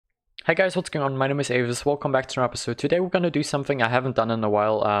Hey guys, what's going on? My name is Avisk. Welcome back to another episode. Today we're gonna do something I haven't done in a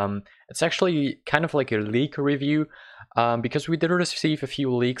while. It's actually kind of like a leak review, because we did receive a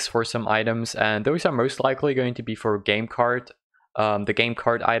few leaks for some items, and those are most likely going to be for game card, the game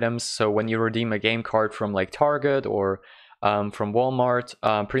card items. So when you redeem a game card from like Target or from Walmart,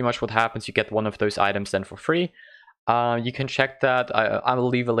 pretty much what happens, you get one of those items then for free. You can check that. I will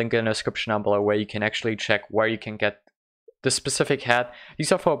leave a link in the description down below where you can actually check where you can get the specific hat.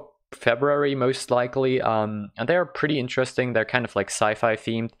 These are for February most likely, and they're pretty interesting. They're kind of like sci-fi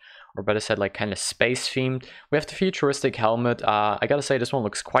themed, or better said, like kind of space themed. We have the futuristic helmet. I gotta say this one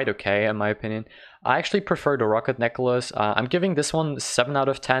looks quite okay in my opinion. I actually prefer the rocket necklace. I'm giving this one 7 out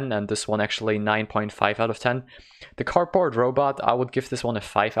of 10 and this one actually 9.5 out of 10. The cardboard robot, I would give this one a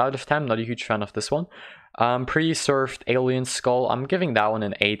 5 out of 10. Not a huge fan of this one. Preserved alien skull, I'm giving that one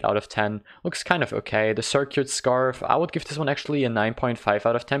an 8 out of 10. Looks kind of okay. The circuit scarf, I would give this one actually a 9.5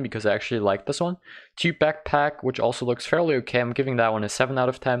 out of 10 because I actually like this one. Tube backpack, which also looks fairly okay, I'm giving that one a 7 out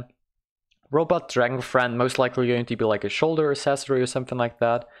of 10. Robot dragon friend, most likely going to be like a shoulder accessory or something like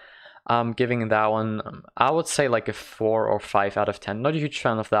that. I'm giving that one, I would say like a 4 or 5 out of 10. Not a huge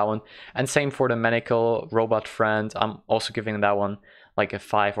fan of that one. And same for the medical robot friend, I'm also giving that one like a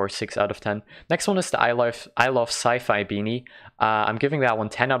 5 or 6 out of 10. Next one is the I love Sci-Fi beanie. I'm giving that one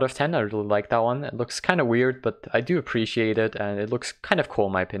 10 out of 10. I really like that one. It looks kind of weird, but I do appreciate it, and it looks kind of cool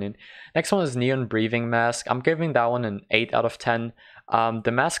in my opinion. Next one is neon breathing mask. I'm giving that one an 8 out of 10.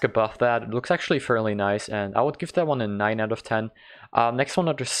 The mask above that looks actually fairly nice, and I would give that one a 9 out of 10. Next one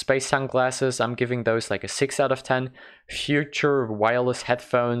are the space sunglasses. I'm giving those like a 6 out of 10. Future wireless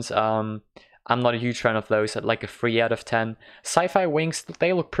headphones. I'm not a huge fan of those, at like a 3 out of 10. Sci-Fi wings,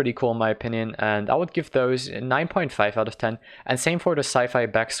 they look pretty cool in my opinion, and I would give those a 9.5 out of 10. And same for the Sci-Fi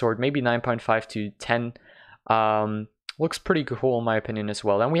backsword, maybe 9.5 to 10. Looks pretty cool in my opinion as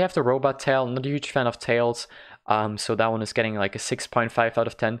well. And we have the robot tail, not a huge fan of tails, so that one is getting like a 6.5 out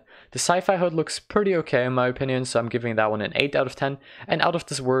of 10. The Sci-Fi hood looks pretty okay in my opinion, so I'm giving that one an 8 out of 10. And out of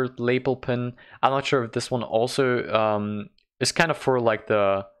this word label pin, I'm not sure if this one also is kind of for like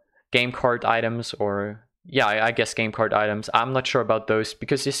the game card items, or yeah, I guess game card items. I'm not sure about those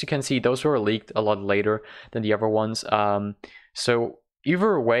because as you can see, those were leaked a lot later than the other ones. So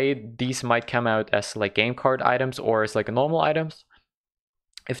either way, these might come out as like game card items or as like normal items.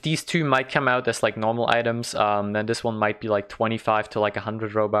 If these two might come out as like normal items, then this one might be like 25 to like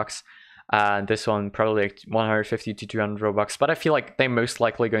 100 Robux. And this one probably like 150 to 200 Robux, but I feel like they're most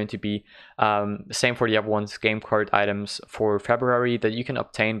likely going to be same for the other ones, game card items for February that you can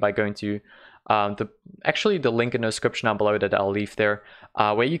obtain by going to the link in the description down below that I'll leave there,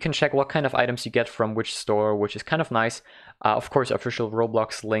 where you can check what kind of items you get from which store, which is kind of nice. Of course, official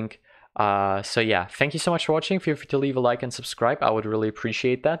Roblox link. So yeah, thank you so much for watching. Feel free to leave a like and subscribe. I would really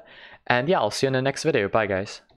appreciate that. And yeah, I'll see you in the next video. Bye guys.